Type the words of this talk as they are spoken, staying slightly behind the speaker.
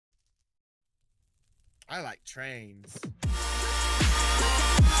I like trains.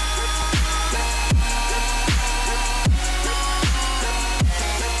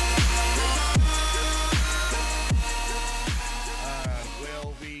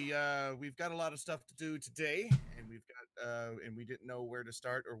 We've got a lot of stuff to do today, and we didn't know where to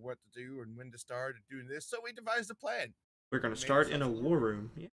start or what to do and when to start doing this, so we devised a plan. We're gonna start in a war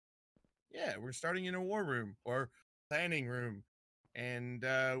room. Yeah, we're starting in a war room or planning room, and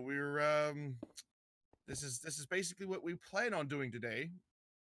this is basically what we plan on doing today.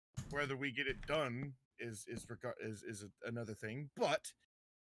 Whether we get it done is another thing, but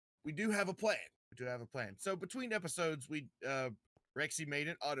we do have a plan. We do have a plan. So between episodes, Rexy made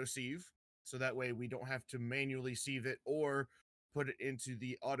an auto sieve, so that way we don't have to manually sieve it or put it into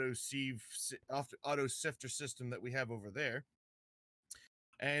the auto sifter system that we have over there.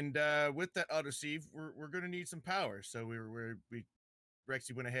 And with that auto sieve, we're going to need some power. So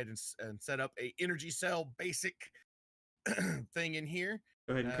Rexy went ahead and set up a energy cell basic thing in here.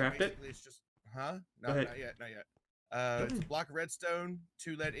 Go ahead and craft it. It's just, no, not yet. It's a block of redstone,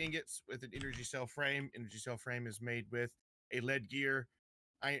 2 lead ingots with an energy cell frame. Energy cell frame is made with a lead gear,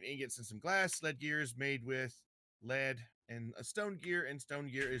 iron ingots, and some glass. Lead gear is made with lead and a stone gear, and stone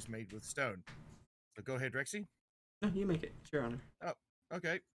gear is made with stone. So go ahead, Rexy. No, you make it. It's your honor. Oh,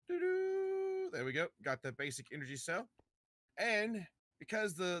 okay. There we go. Got the basic energy cell. And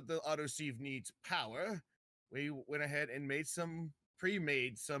because the auto sieve needs power, we went ahead and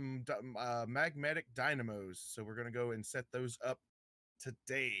pre-made some magmatic dynamos. So we're going to go and set those up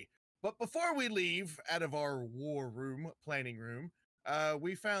today. But before we leave out of our war room, planning room,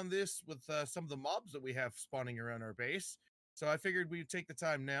 we found this with some of the mobs that we have spawning around our base. So I figured we'd take the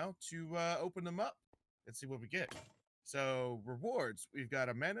time now to open them up and see what we get. So rewards, we've got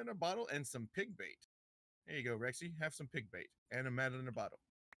a man in a bottle and some pig bait. There you go, Rexy. Have some pig bait and a man in a bottle.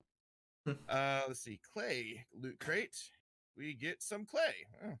 Let's see, clay loot crate. We get some clay.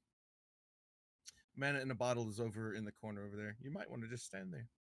 Oh. Man in a bottle is over in the corner over there. You might want to just stand there.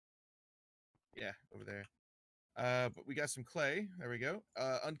 Yeah, over there. But we got some clay. There we go.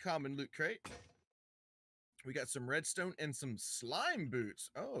 Uncommon loot crate. We got some redstone and some slime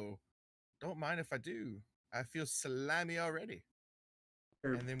boots. Oh, don't mind if I do. I feel slimy already.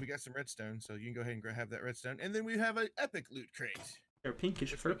 And then we got some redstone, so you can go ahead and have that redstone. And then we have an epic loot crate. They're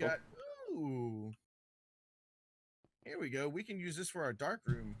pinkish purple. Ooh. Here we go. We can use this for our dark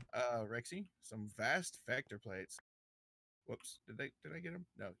room, Rexy. Some vast vector plates. Whoops. Did I get them?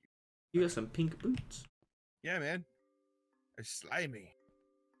 No. You got some pink boots. Yeah, man. They're slimy.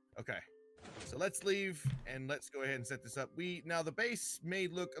 Okay. So let's leave and let's go ahead and set this up. Now the base may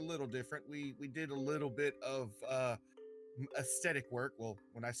look a little different. We did a little bit of aesthetic work. Well,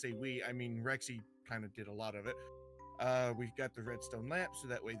 when I say we, I mean Rexy kind of did a lot of it. We've got the redstone lamp, so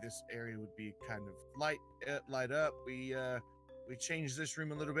that way this area would be kind of light up. We changed this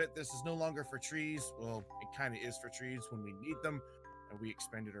room a little bit. This is no longer for trees. Well, it kind of is for trees when we need them. And we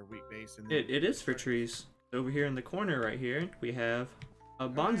expanded our wheat base. And it is for trees. Over here in the corner right here, we have a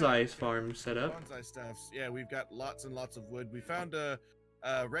bonsai farm set up. Bonsai stuffs. Yeah, we've got lots and lots of wood. We found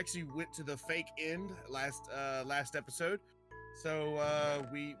Rexy went to the fake end last episode. So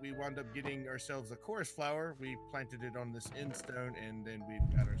we wound up getting ourselves a chorus flower. We planted it on this end stone, and then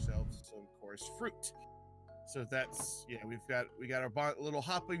we've got ourselves some chorus fruit. So that's, yeah, we got our little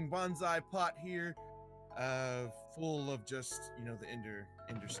hopping bonsai pot here, full of just, you know, the ender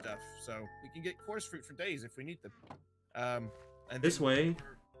stuff. So we can get chorus fruit for days if we need them. And this way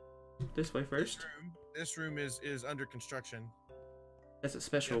first. This room is under construction. That's a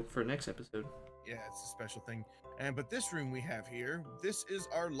special for next episode. Yeah, it's a special thing. But this room we have here, this is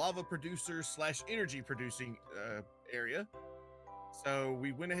our lava producer / energy producing area. So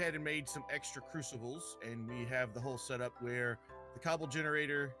we went ahead and made some extra crucibles, and we have the whole setup where the cobble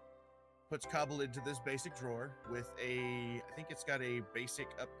generator puts cobble into this basic drawer with I think it's got a basic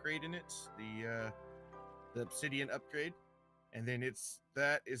upgrade in it, the obsidian upgrade. And then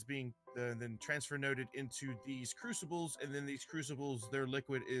that is being then transfer noded into these crucibles, and then these crucibles, their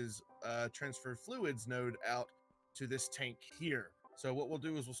liquid is transfer fluids node out to this tank here. So what we'll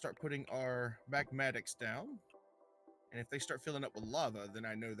do is we'll start putting our magmatics down, and if they start filling up with lava, then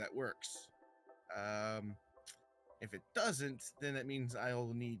I know that works. If it doesn't, then that means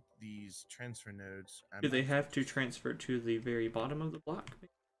I'll need these transfer nodes. Do they have to transfer to the very bottom of the block?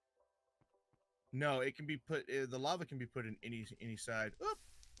 No, it can be put. The lava can be put in any side. Oop,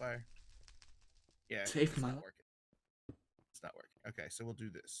 fire. Yeah, it's not working. It's not working. Okay, so we'll do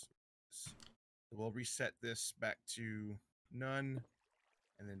this. We'll reset this back to none,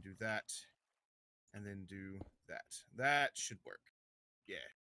 and then do that, and then do that. That should work. Yeah.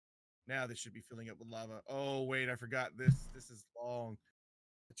 Now this should be filling up with lava. Oh wait, I forgot this. This is long.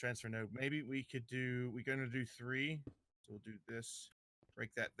 The transfer node. Maybe we could do. We're gonna do 3. So we'll do this.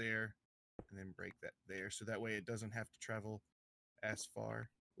 Break that there, and then break that there. So that way it doesn't have to travel as far.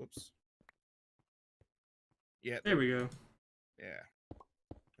 Whoops. Yeah. There we go. Yeah.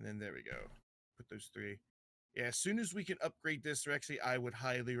 And then there we go. Put those 3. Yeah, as soon as we can upgrade this, Rexy, I would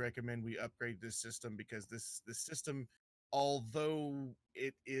highly recommend we upgrade this system because this system, although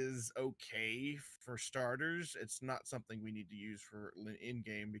it is okay for starters, it's not something we need to use for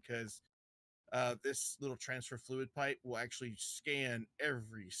in-game because this little transfer fluid pipe will actually scan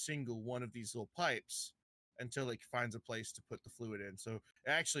every single one of these little pipes until it finds a place to put the fluid in. So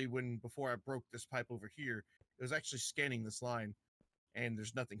actually, before I broke this pipe over here, it was actually scanning this line, and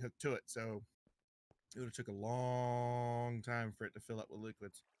there's nothing hooked to it. So it would have took a long time for it to fill up with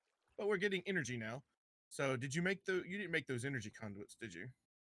liquids. But we're getting energy now. So did you make you didn't make those energy conduits, did you?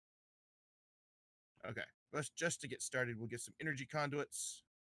 Okay. Let's just to get started, we'll get some energy conduits,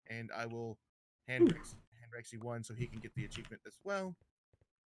 and I will hand Rexy 1 so he can get the achievement as well.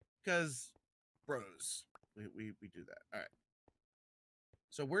 Because bros, we do that. All right.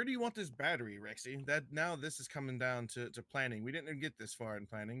 So where do you want this battery, Rexy? That now this is coming down to planning. We didn't even get this far in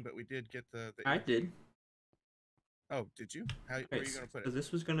planning, but we did get the I did. Oh, did you? Where are you going to put it? So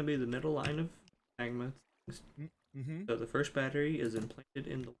this was going to be the middle line of magma. Mm-hmm. So the first battery is implanted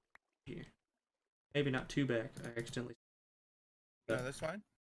in the here. Maybe not 2 back. I accidentally. No, that's fine.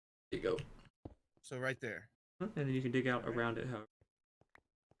 There you go. So right there. And then you can dig out around it. However.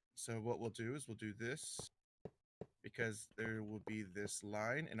 So what we'll do is we'll do this because there will be this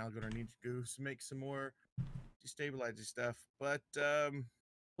line, and I'm going to need to go make some more destabilizing stuff. But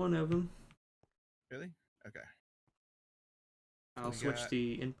one of them. Really? Okay. I'll switch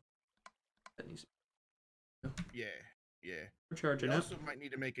the input. That needs. Yeah. We're charging we up. also might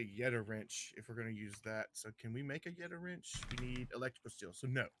need to make a Yeta wrench if we're going to use that. So can we make a Yeta wrench? We need electrical steel. So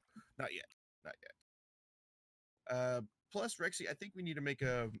no, not yet. Plus, Rexy, I think we need to make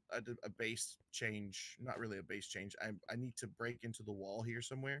a base change. Not really a base change. I need to break into the wall here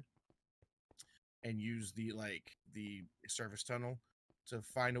somewhere and use the service tunnel to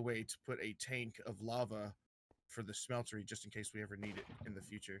find a way to put a tank of lava for the smeltery just in case we ever need it in the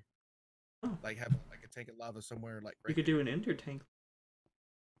future. Oh. Like have a tank of lava somewhere. Like you could do an ender tank.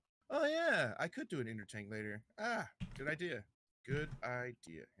 Oh yeah, I could do an ender tank later. Ah, good idea. Good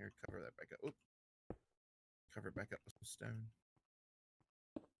idea. Here, cover that back up. Oop. Cover it back up with some stone.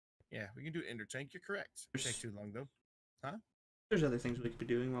 Yeah, we can do an ender tank. You're correct. It take too long though. Huh? There's other things we could be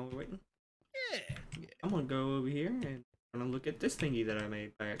doing while we're waiting. Yeah. I'm gonna go over here and I'm gonna look at this thingy that I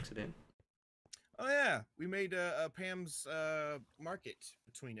made by accident. Oh yeah, we made Pam's market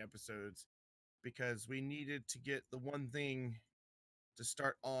between episodes because we needed to get the one thing to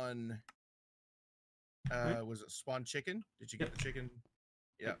start on. Was it spawn chicken? Did you get the chicken?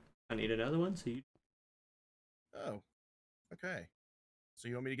 Yeah. I need another one, so you. Oh, okay. So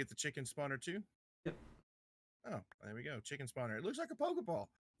you want me to get the chicken spawner too? Yep. Oh, there we go. Chicken spawner. It looks like a Pokeball.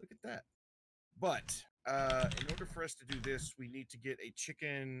 Look at that. But in order for us to do this, we need to get a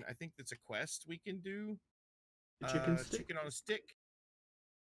chicken. I think that's a quest we can do. Chicken on a stick.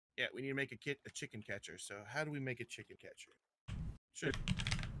 Yeah, we need to make a chicken catcher. So how do we make a chicken catcher?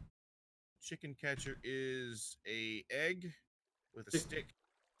 Chicken catcher is a egg with a stick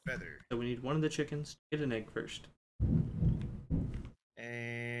feather. So we need one of the chickens to get an egg first.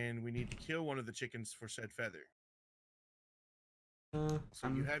 And we need to kill one of the chickens for said feather. So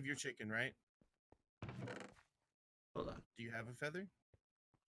you have your chicken, right? Hold on. Do you have a feather?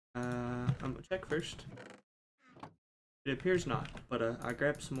 I'm gonna check first. It appears not, but I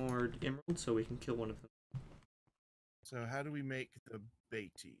grabbed some more emeralds so we can kill one of them. So how do we make the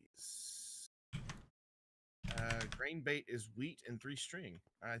baities? Grain bait is wheat and 3 string.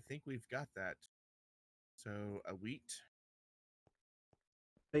 I think we've got that. So a wheat.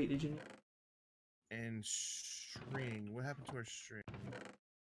 Bait, did you need? And string. What happened to our string?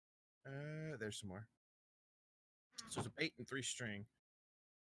 There's some more. So it's a bait and 3 string.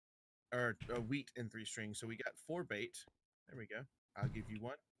 Or a wheat and 3 string. So we got 4 bait. There we go. I'll give you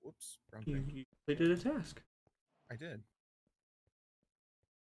 1. Whoops, wrong thing. You completed a task. I did.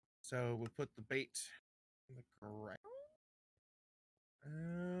 So we'll put the bait on the ground.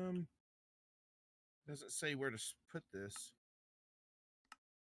 Doesn't say where to put this.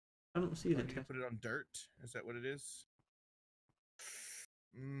 I don't see the task. Put it on dirt. Is that what it is?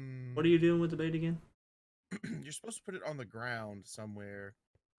 What are you doing with the bait again? You're supposed to put it on the ground somewhere,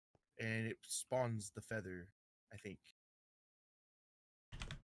 and it spawns the feather, I think.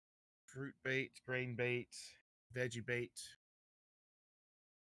 Fruit bait, grain bait, veggie bait.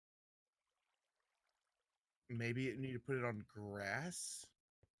 maybe it need to put it on grass.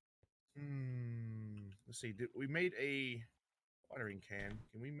 Let's see. We made a watering can.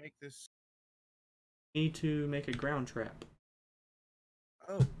 Can we make this? Need to make a ground trap.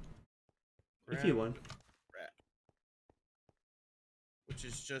 Oh, If you want. trap, which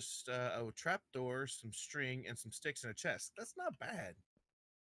is just a trap door, some string, and some sticks in a chest. That's not bad.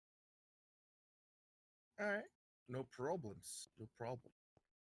 All right, no problems. No problem.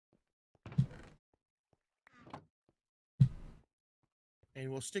 And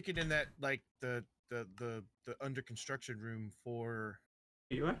we'll stick it in that like the under construction room for.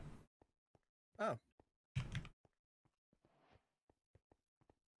 You are? Oh,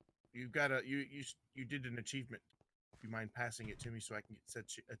 you've got a you did an achievement. You mind passing it to me so I can get said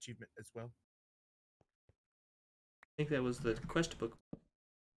achievement as well? I think that was the quest book.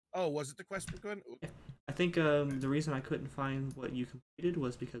 Oh, was it the quest book one? Yeah. I think the reason I couldn't find what you completed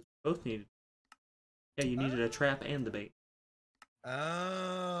was because we both needed. Yeah, you needed a trap and the bait.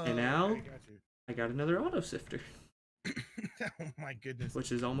 Oh. And now okay, got you. I got another auto sifter. Oh my goodness.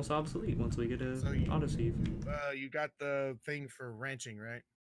 Which is almost obsolete once we get a So auto sieve. You got the thing for ranching, right?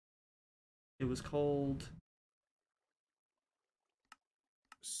 It was called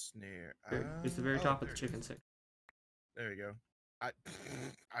Snare. it's the very top of there the it chicken is. sick. There you go.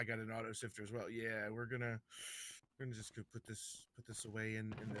 I got an auto sifter as well. Yeah, we're gonna just go put this away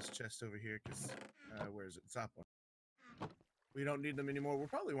in this chest over here because where is it? Top one. We don't need them anymore. We'll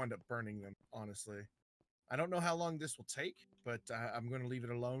probably wind up burning them, honestly. I don't know how long this will take, but I'm going to leave it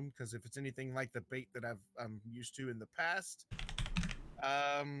alone because if it's anything like the bait that I'm used to in the past,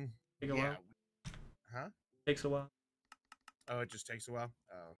 Take a while. Huh? Takes a while. Oh, it just takes a while.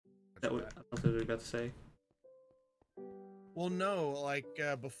 Oh, That's what I was about to say. Well, no, like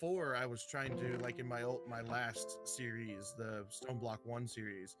before I was trying to like in my last series, the Stoneblock 1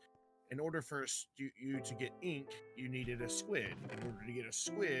 series. In order for you to get ink, you needed a squid. In order to get a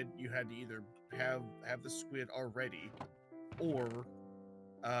squid, you had to either have the squid already, or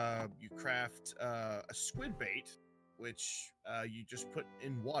you craft a squid bait, which you just put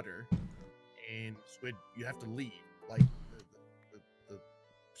in water, and squid you have to leave. Like the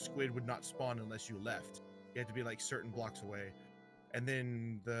squid would not spawn unless you left. You had to be like certain blocks away, and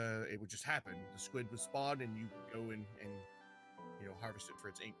then it would just happen. The squid would spawn, and you go and harvest it for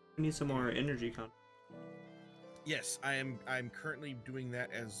its ink. We need some more energy content. Yes, I'm currently doing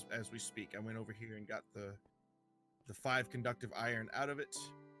that as we speak. I went over here and got the 5 conductive iron out of it,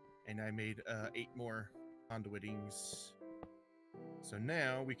 and I made 8 more conduitings. So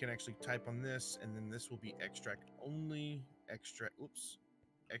now we can actually type on this, and then this will be extract only, extract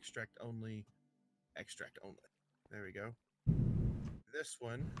only. There we go. This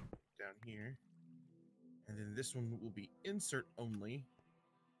one down here, and then this one will be insert only.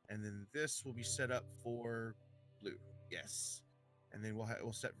 And then this will be set up for blue. Yes. And then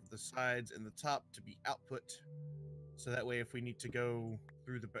we'll set the sides and the top to be output. So that way, if we need to go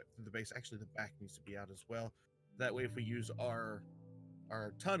through the base, actually the back needs to be out as well. That way, if we use our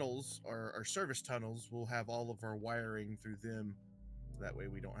tunnels, our service tunnels, we'll have all of our wiring through them. So that way,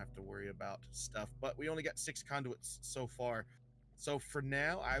 we don't have to worry about stuff. But we only got 6 conduits so far. So for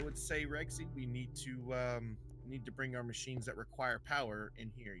now, I would say, Rexy, we need to bring our machines that require power in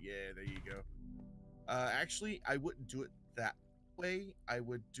here. Yeah, there you go. Actually, I wouldn't do it that way. I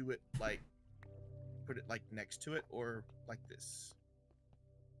would do it like put it like next to it or like this.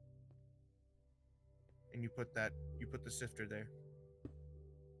 And you put the sifter there.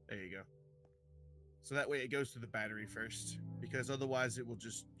 There you go. So that way it goes to the battery first, because otherwise it will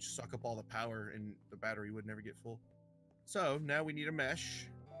just suck up all the power and the battery would never get full. So now we need a mesh.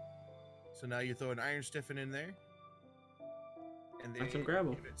 So now you throw an iron stiffen in there, and then some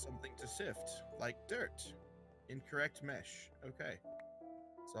gravel. give it something to sift, like dirt. Incorrect mesh. Okay.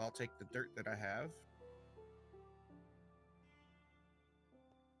 So I'll take the dirt that I have,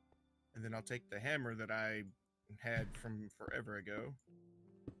 and then I'll take the hammer that I had from forever ago.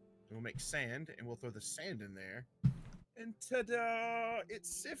 And we'll make sand, and we'll throw the sand in there. And ta-da! It's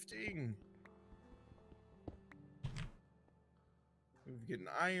sifting! We've getting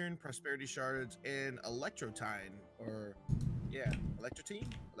iron, prosperity shards, and electrotine. Or, yeah, electrotine.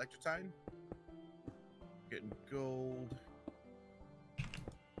 Getting gold.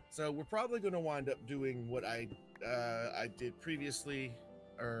 So we're probably going to wind up doing what I did previously,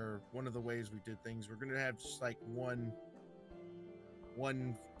 or one of the ways we did things. We're going to have just like one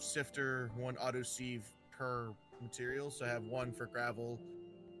sifter, one auto sieve per material. So I have one for gravel,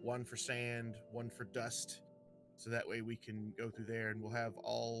 one for sand, one for dust. So that way we can go through there, and we'll have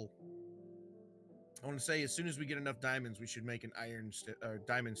all. I want to say as soon as we get enough diamonds, we should make an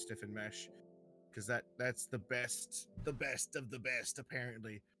diamond stiffen mesh. because that's the best of the best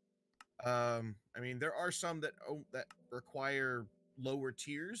apparently. I mean, there are some that that require lower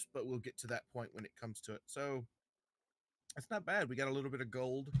tiers, but we'll get to that point when it comes to it. So that's not bad. We got a little bit of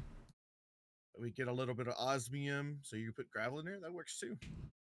gold. We get a little bit of osmium, so you put gravel in there. That works too.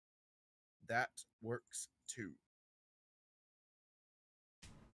 That works too.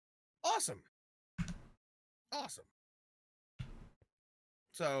 Awesome. Awesome.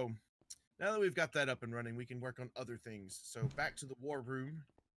 So now that we've got that up and running, we can work on other things. So back to the war room,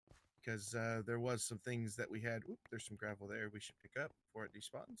 because there was some things that we had. Oop, there's some gravel there we should pick up before it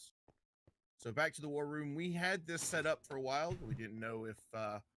despawns. So back to the war room. We had this set up for a while. We didn't know if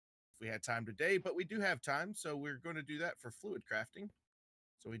we had time today, but we do have time, so we're going to do that for fluid crafting.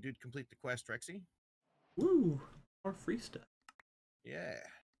 So we did complete the quest, Rexy. Woo! More free stuff. Yeah.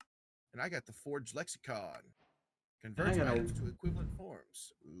 And I got the Forge Lexicon. Converts items to equivalent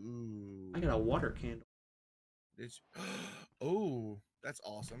forms. Ooh. I got a water candle. Did you? Oh, that's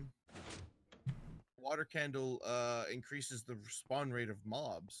awesome. Water candle increases the spawn rate of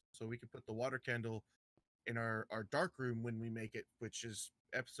mobs. So we can put the water candle in our dark room when we make it, which is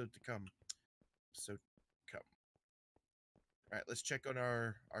episode to come. So come. All right, let's check on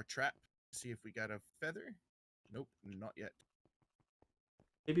our trap. See if we got a feather. Nope, not yet.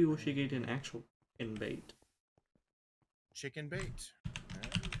 Maybe we should get an actual chicken bait. Chicken bait.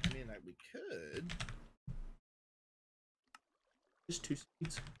 I mean, we could. Just 2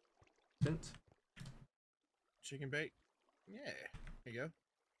 seeds. Cents. Chicken bait. Yeah, there you go.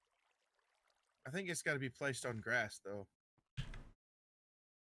 I think it's got to be placed on grass, though.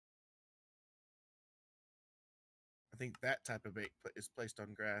 I think that type of bait is placed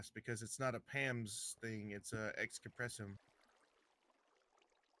on grass because it's not a Pam's thing. It's a ex compressum.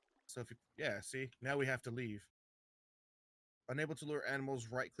 So if you, yeah, see, now we have to leave. Unable to lure animals,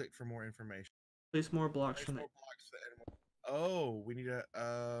 right click for more information. Place more blocks from it. Oh, we need to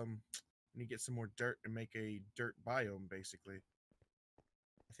get some more dirt and make a dirt biome, basically.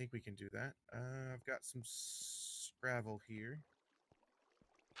 I think we can do that. I've got some gravel here.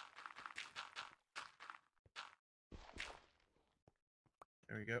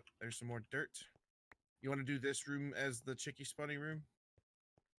 There we go. There's some more dirt. You want to do this room as the chickie spawning room?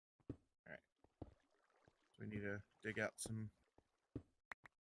 All right. So we need to dig out some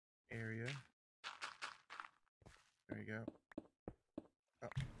area. There you go. Oh,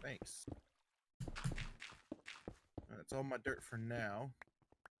 thanks. That's all my dirt for now.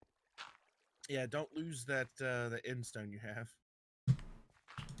 Yeah, don't lose that the end stone you have.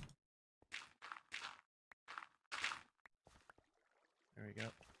 There we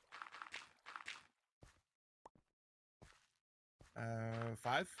go.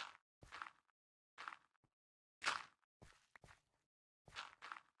 5.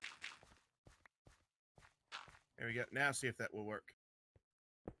 There we go. Now see if that will work.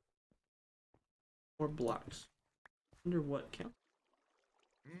 4 blocks. Wonder what count?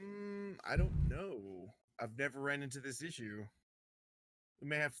 I don't know. I've never ran into this issue. We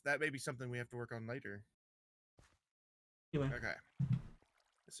may have that. May be something we have to work on later. Anyway. Okay.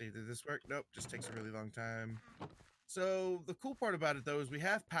 Let's see. Did this work? Nope. Just takes a really long time. So the cool part about it though is we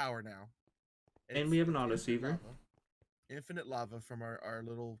have power now, and we have an auto siever. Infinite lava from our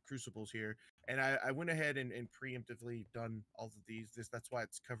little crucibles here, and I went ahead and preemptively done all of these. That's why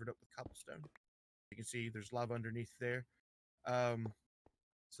it's covered up with cobblestone. You can see there's lava underneath there.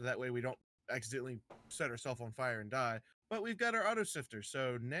 So that way we don't accidentally set ourselves on fire and die. But we've got our auto sifter.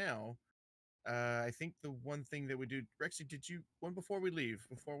 So now, I think the one thing that we do, Rexy, did you one before we leave,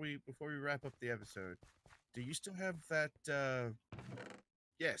 before we wrap up the episode? Do you still have that?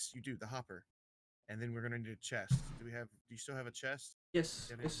 Yes, you do. The hopper, and then we're gonna need a chest. Do you still have a chest?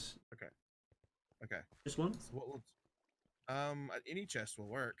 Yes. Yes. Okay. Okay. Just one. So what will? Any chest will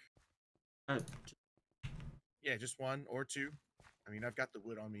work. Yeah, just one or 2. I mean, I've got the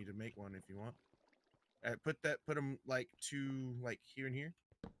wood on me to make one if you want. Put them like 2, like here and here.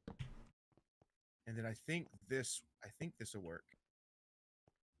 And then I think this will work.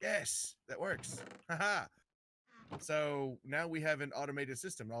 Yes, that works. Haha. So now we have an automated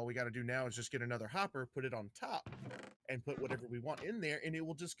system. All we got to do now is just get another hopper, put it on top, and put whatever we want in there, and it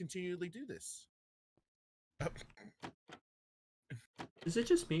will just continually do this. Is it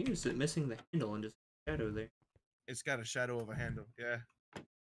just me, or is it missing the handle and just shadow there? It's got a shadow of a handle, yeah.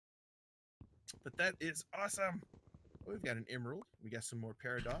 But that is awesome. We've got an emerald. We got some more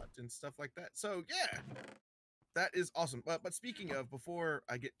peridot and stuff like that. So yeah, that is awesome. But speaking of, before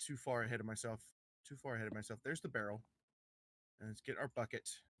I get too far ahead of myself, there's the barrel. And let's get our bucket.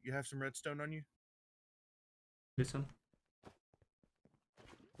 You have some redstone on you? Get some.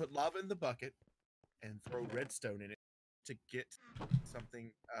 Put lava in the bucket. and throw redstone in it to get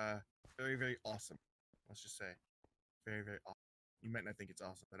something very, very awesome. Let's just say very, very awesome. You might not think it's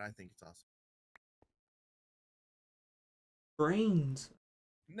awesome, but I think it's awesome. Brains.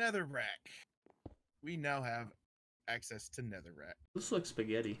 Netherrack. We now have access to netherrack. This looks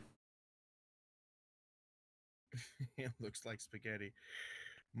spaghetti. It looks like spaghetti.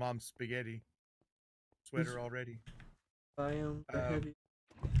 Mom's spaghetti. Sweater already. Biome heavy.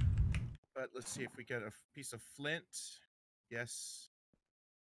 But let's see if we get a piece of flint. Yes.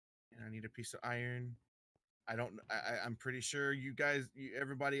 And I need a piece of iron. I'm pretty sure you guys,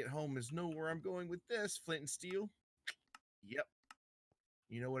 everybody at home know where I'm going with this. Flint and steel. Yep.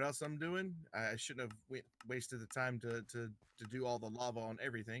 You know what else I'm doing? I shouldn't have wasted the time to do all the lava on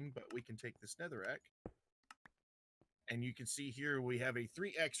everything, but we can take this netherrack. And you can see here we have a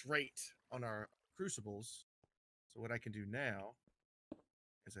 3x rate on our crucibles. So what I can do now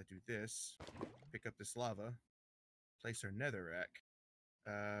is I do this, pick up this lava, place our netherrack.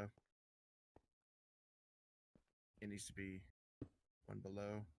 It needs to be one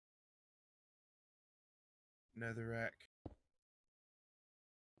below. Netherrack.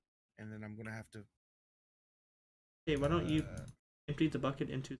 And then I'm going to have to... Hey, why don't you empty the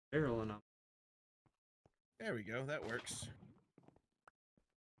bucket into the barrel and I'll... There we go, that works.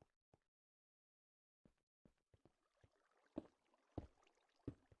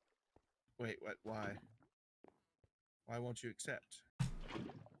 Wait, what? Why? Why won't you accept?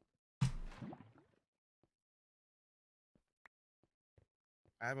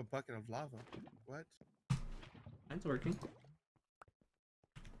 I have a bucket of lava. What? Mine's working.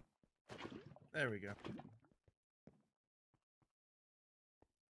 There we go.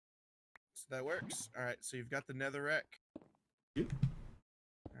 So that works. Alright, so you've got the netherrack. Yep.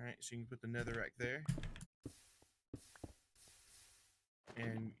 Alright, so you can put the netherrack there.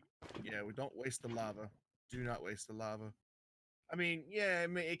 And yeah, we don't waste the lava. Do not waste the lava. I mean, yeah,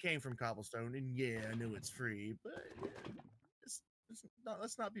 it came from cobblestone, and yeah, I know it's free, but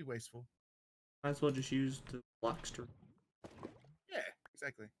let's not be wasteful. Might as well just use the blocks to... Yeah,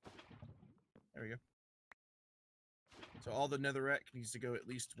 exactly. There we go. So all the netherrack needs to go at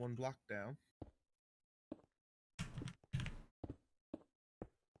least one block down.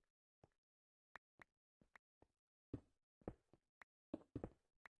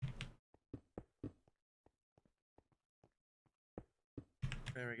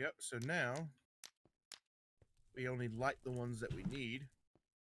 There we go. So now we only light the ones that we need.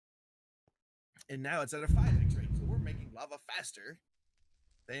 And now it's at a 5x rate. So we're making lava faster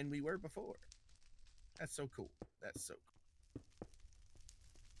than we were before. That's so cool. That's so cool.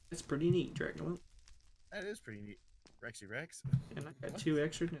 It's pretty neat, Dragon. That is pretty neat. Rexy Rex. And I got 2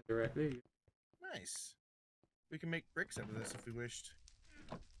 extra netherrack. There you go. Nice. We can make bricks out of this if we wished.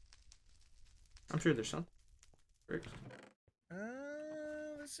 I'm sure there's some bricks.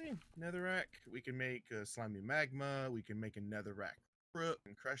 Let's see. Netherrack. We can make a slimy magma. We can make a netherrack root.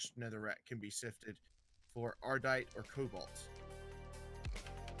 And crushed netherrack can be sifted for ardite or cobalt.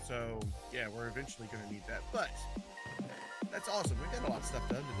 So, yeah, we're eventually going to need that. But that's awesome. We've got a lot of stuff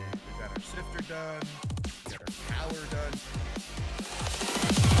done today. We've got our sifter done. We've got our power done.